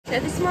So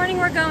this morning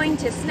we're going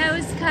to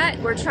Snow's Cut.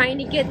 We're trying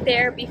to get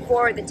there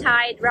before the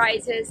tide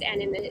rises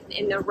and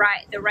in the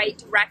right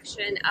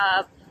direction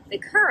of the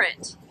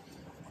current,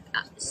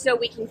 so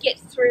we can get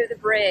through the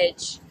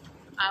bridge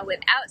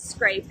without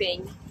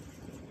scraping.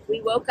 We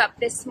woke up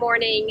this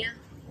morning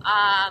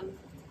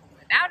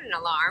without an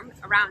alarm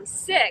around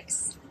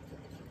 6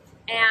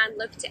 and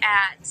looked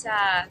at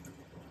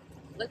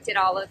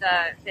all of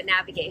the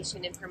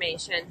navigation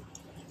information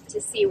to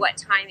see what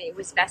time it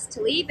was best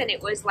to leave, and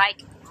it was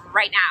like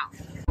right now.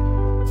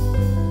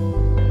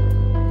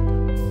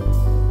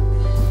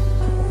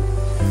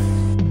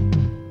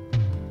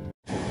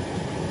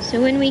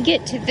 So when we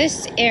get to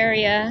this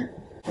area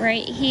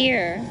right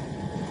here,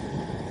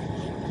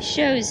 it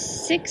shows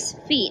 6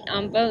 feet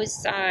on both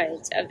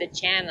sides of the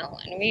channel,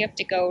 and we have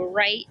to go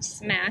right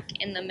smack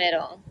in the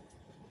middle.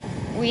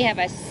 We have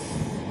a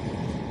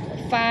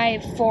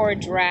 5-4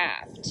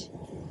 draft.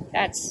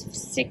 That's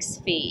 6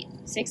 feet,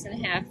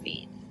 6.5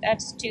 feet.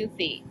 That's 2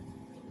 feet.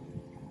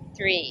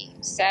 3,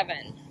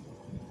 7.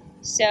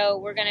 So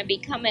we're going to be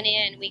coming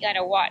in. We got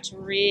to watch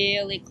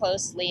really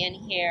closely in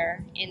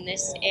here in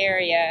this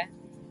area.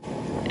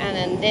 And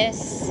then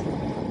this,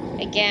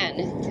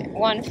 again,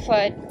 1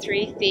 foot,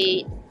 3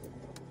 feet.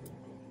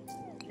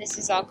 This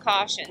is all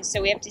caution.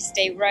 So we have to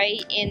stay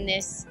right in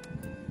this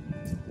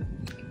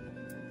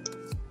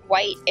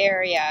white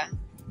area.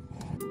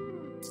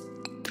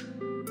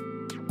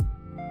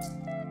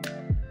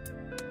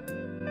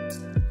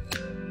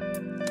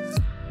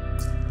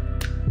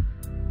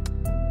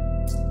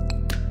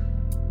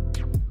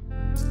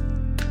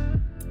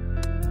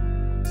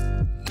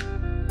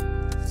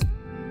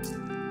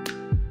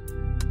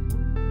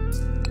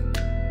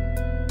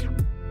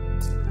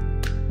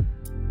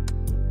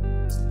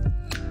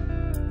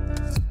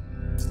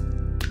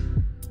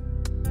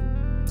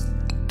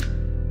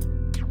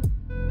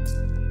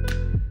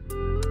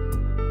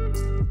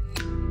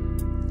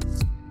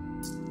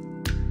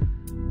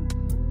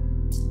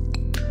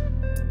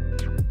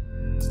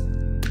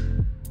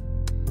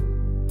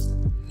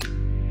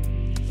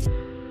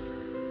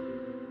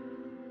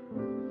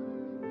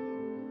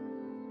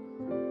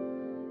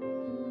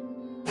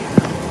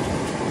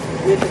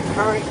 With the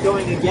current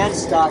going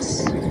against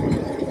us,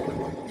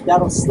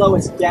 that'll slow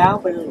us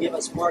down, but it'll give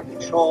us more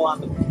control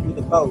on with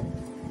the boat.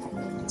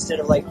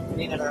 Instead of like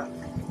being in a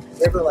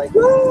river like,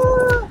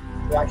 whoa,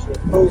 we actually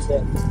oppose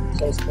it,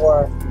 so it's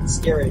more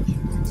steerage.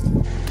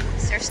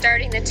 So we're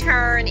starting to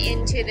turn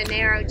into the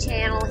narrow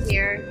channel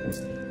here.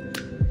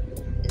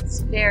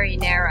 It's very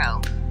narrow.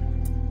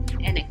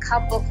 And a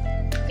couple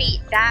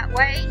feet that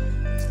way,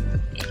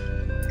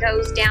 it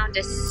goes down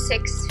to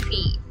 6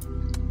 feet.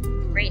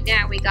 Right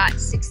now we got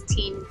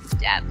 16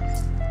 depth.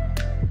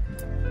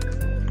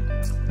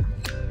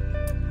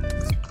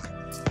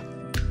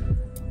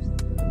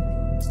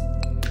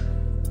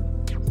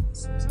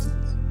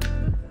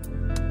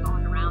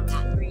 Going around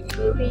that green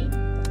buoy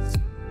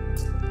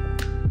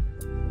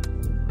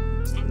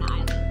and the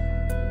island.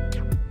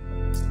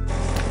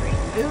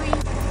 Green buoy,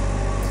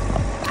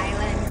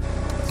 island,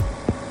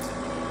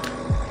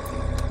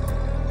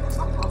 and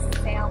couple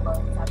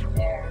sailboats up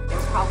there. They're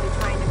probably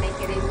trying to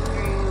make it in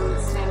through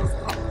Snow's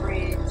Cut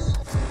Bridge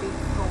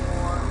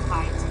before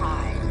high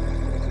tide,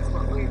 which is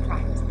what we're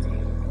trying to do.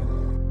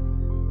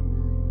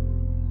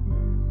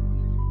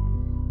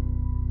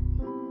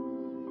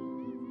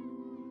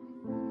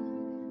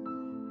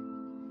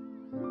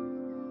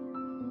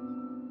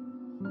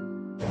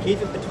 Keep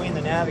it between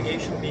the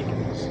navigational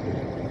beacons.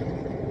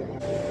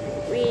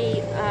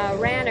 We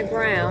ran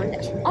aground,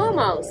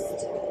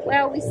 almost.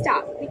 Well, we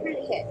stopped. We kind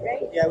of hit,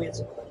 right? Yeah, we had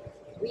some.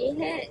 We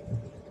hit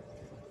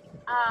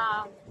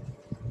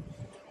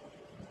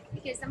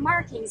because the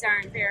markings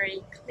aren't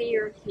very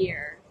clear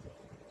here.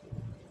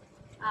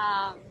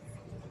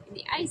 In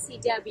the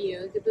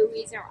ICW, the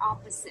buoys are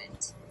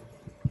opposite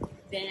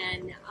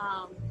than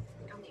on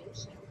the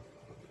ocean.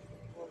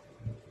 Well,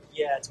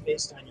 yeah, it's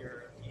based on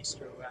your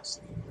east or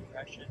west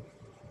direction.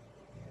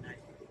 And I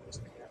think it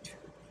was like that.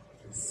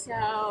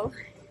 So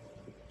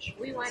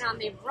we went on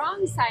the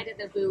wrong side of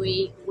the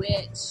buoy,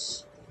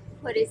 which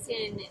put us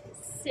in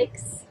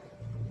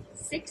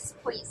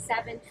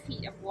 6.7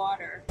 feet of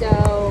water.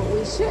 So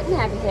we shouldn't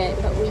have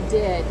hit, but we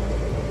did.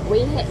 We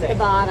hit the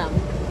bottom.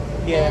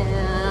 Yeah.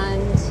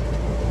 And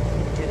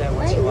Do that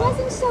once in a it while.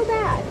 wasn't so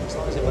bad. As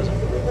long as it wasn't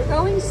the river. We're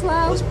going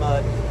slow. It was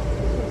mud.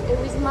 It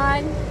was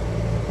mud.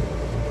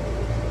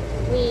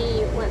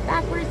 We went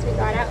backwards. We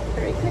got out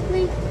very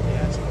quickly,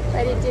 Yeah, it's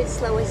but it did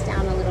slow us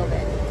down a little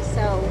bit.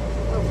 So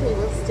hopefully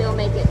we'll still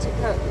make it to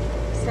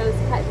Snow's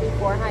Cut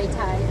before high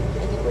tide.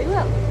 I think we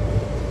will.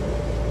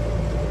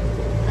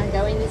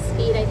 Going this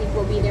speed, I think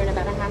we'll be there in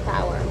about a half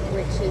hour,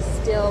 which is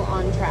still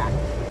on track.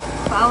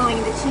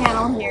 Following the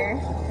channel here,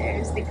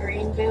 there's the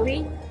green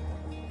buoy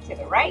to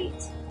the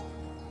right,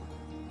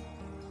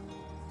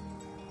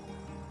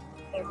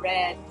 the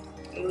red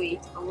buoy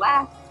to the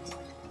left,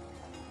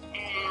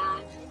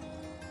 and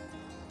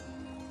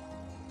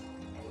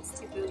those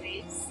two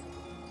buoys.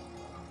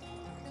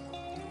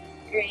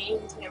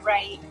 Green to the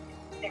right,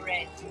 the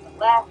red to the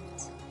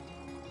left.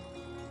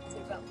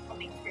 powerboat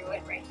coming through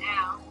it right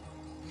now.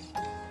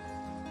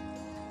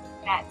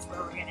 That's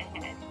where we're gonna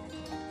head.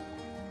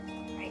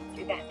 Right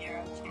through that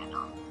narrow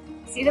channel.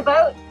 See the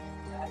boat?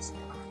 There's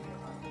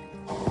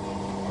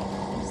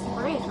the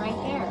bridge right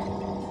there.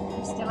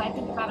 There's still, I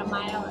think, about a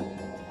mile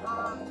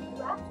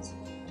left.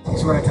 This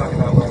is what I talk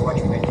about where I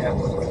watch my dad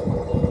work.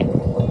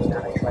 And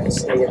I try to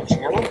stay in the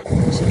channel.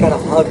 So you gotta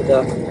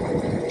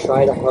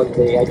try to hug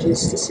the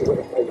edges to see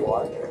where you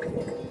are.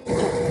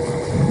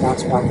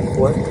 Bounce back and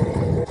forth.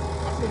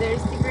 So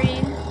there's the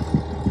green,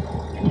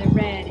 and the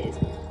red is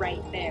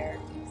right there.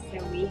 So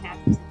we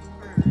have to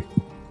turn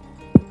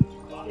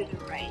to the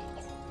right.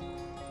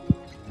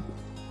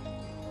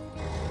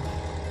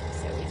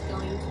 So he's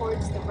going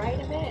towards the right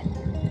of it.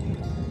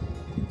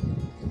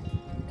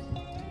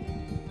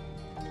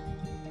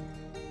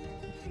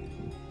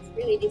 It's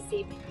really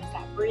deceiving because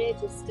that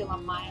bridge is still a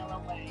mile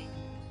away.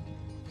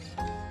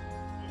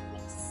 It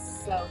looks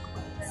so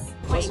close.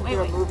 Wasn't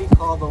there a movie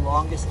called The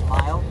Longest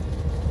Mile?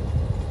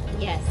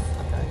 Yes.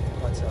 Okay,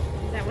 what's up?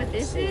 Is that what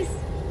this is?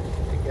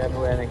 Yeah,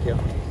 no way, thank you.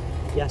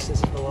 Yes,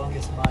 this is The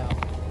Longest Mile.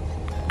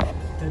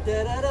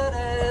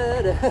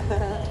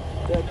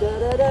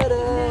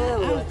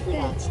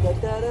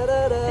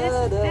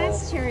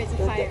 That's Chariots of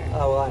Fire.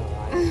 Oh, well, I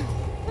don't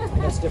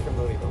know. That's a different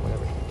movie, but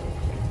whatever.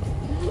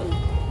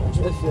 That's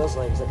what it feels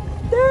like. It's like,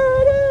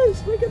 there it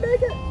is! We can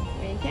make it!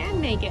 We can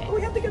make it.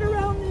 We have to get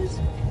around these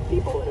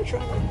people that are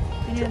trying to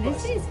trip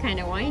This us. is kind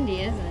of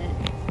windy, isn't it?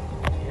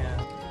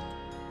 Yeah.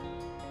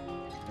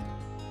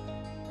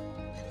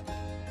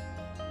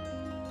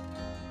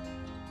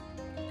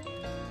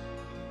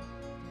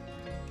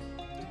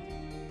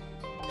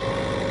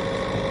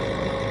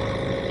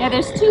 Yeah,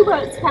 there's two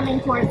boats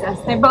coming towards us.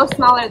 They're both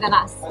smaller than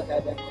us.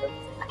 Okay, thank you.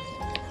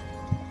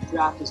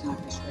 Draft is not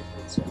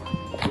constricted, so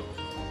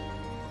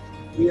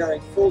we are a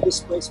full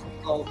displacement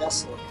hull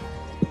vessel.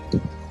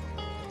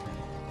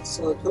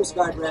 So the Coast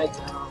Guard regs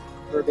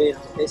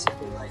verbatim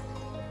basically like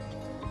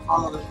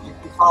you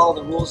follow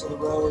the rules of the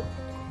road,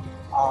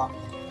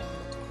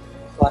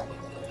 but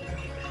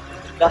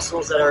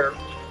vessels that are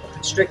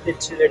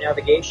constricted to their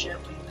navigation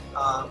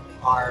have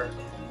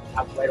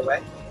right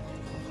away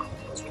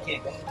because we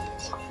can't go.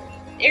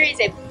 There is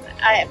a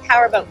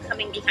powerboat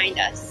coming behind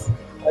us.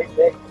 Quite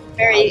big.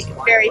 Very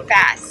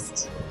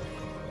fast.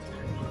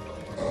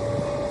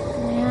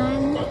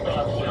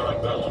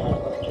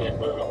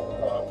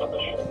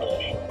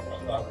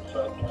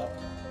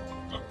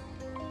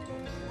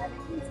 And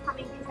he's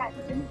coming. Is that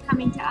him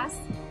coming to us?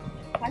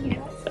 Talking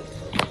to us?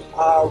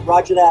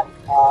 Roger that.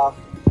 I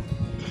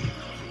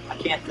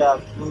can't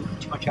move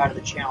too much out of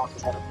the channel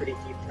because I have a pretty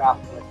deep drop,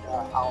 but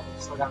I'll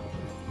slow down.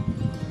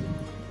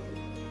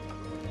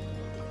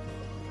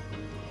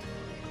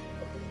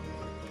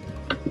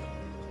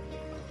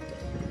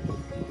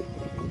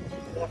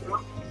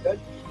 Good.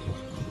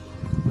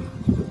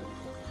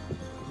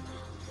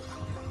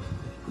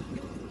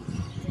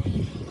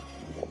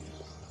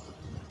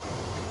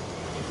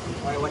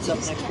 Alright, what's up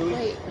next, buoy?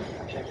 Wait.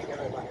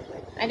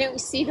 I don't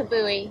see the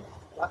buoy.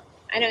 What?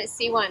 I don't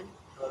see one.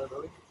 Another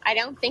buoy? I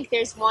don't think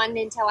there's one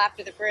until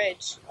after the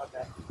bridge.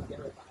 Okay, I'll get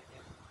right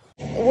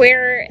behind you.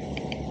 We're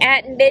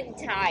at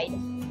mid-tide.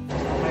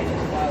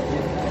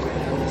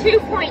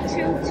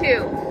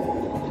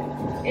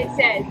 2.22. It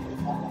says.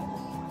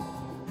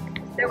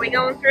 So we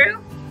going through?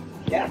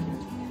 Yeah.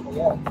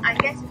 Yeah. I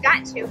guess we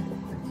got to at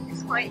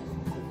this point.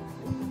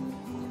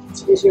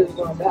 It's easier than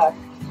going back,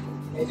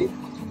 maybe.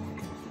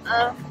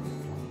 Well,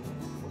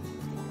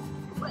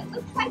 it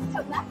looks like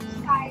the left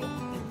side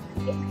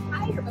is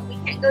higher, but we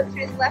can't go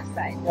through the left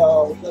side.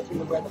 No, we go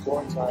through where the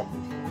boards are,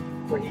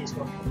 where he's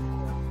going.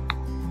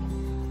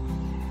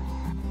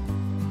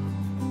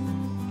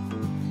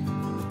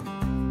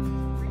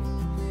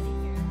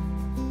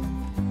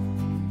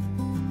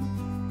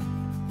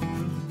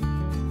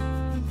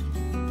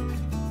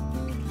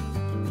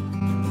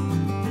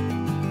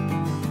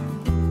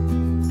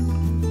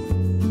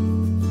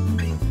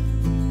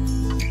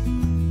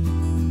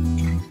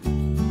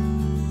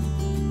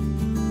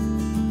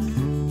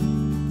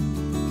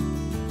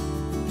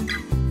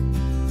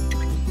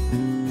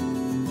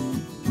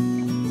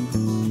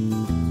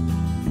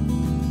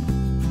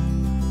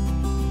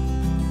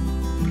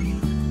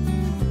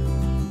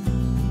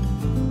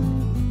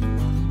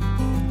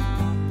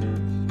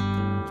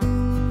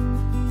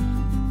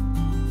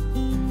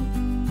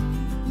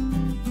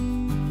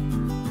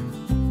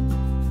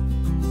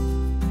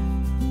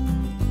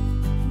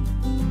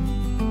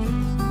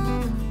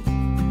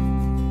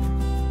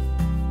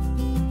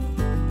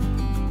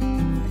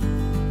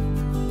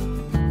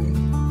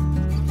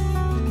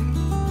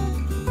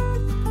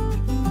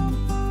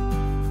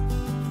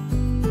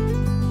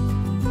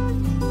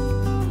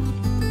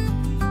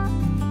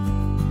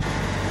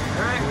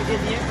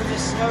 Did the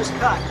infamous nose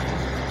cut.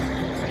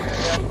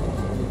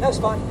 That was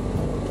fun.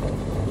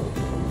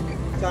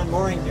 It's on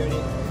mooring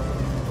duty.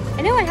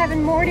 I know I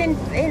haven't moored in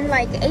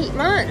like 8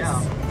 months.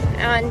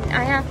 Yeah. And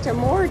I have to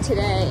moor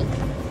today.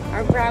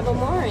 Or grab a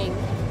mooring.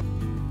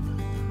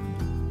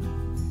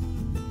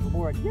 We're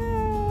moored.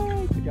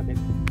 Yay! Good job, baby.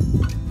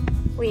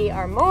 We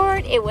are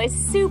moored. It was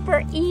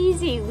super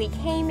easy. We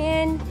came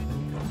in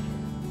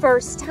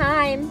first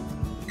time,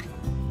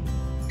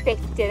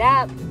 picked it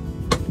up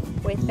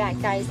with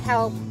that guy's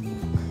help,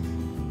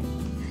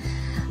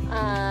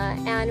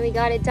 and we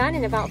got it done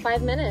in about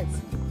 5 minutes.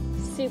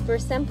 Super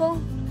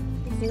simple.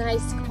 It's a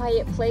nice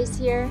quiet place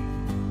here.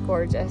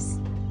 Gorgeous.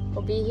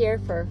 We'll be here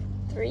for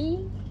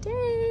 3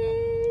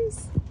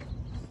 days.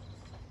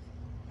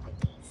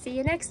 See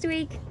you next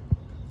week.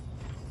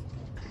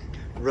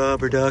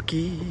 Rubber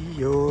ducky,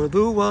 you're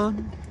the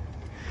one.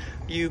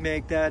 You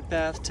make that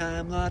bath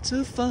time lots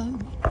of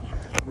fun.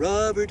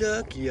 Rubber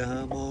ducky,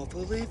 I'm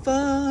awfully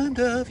fond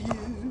of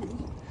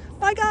you.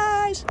 Bye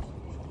guys!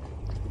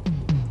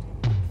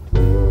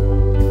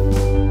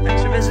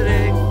 Thanks for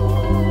visiting.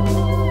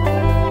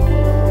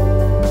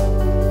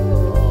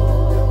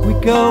 We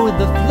go with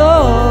the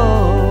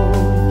flow.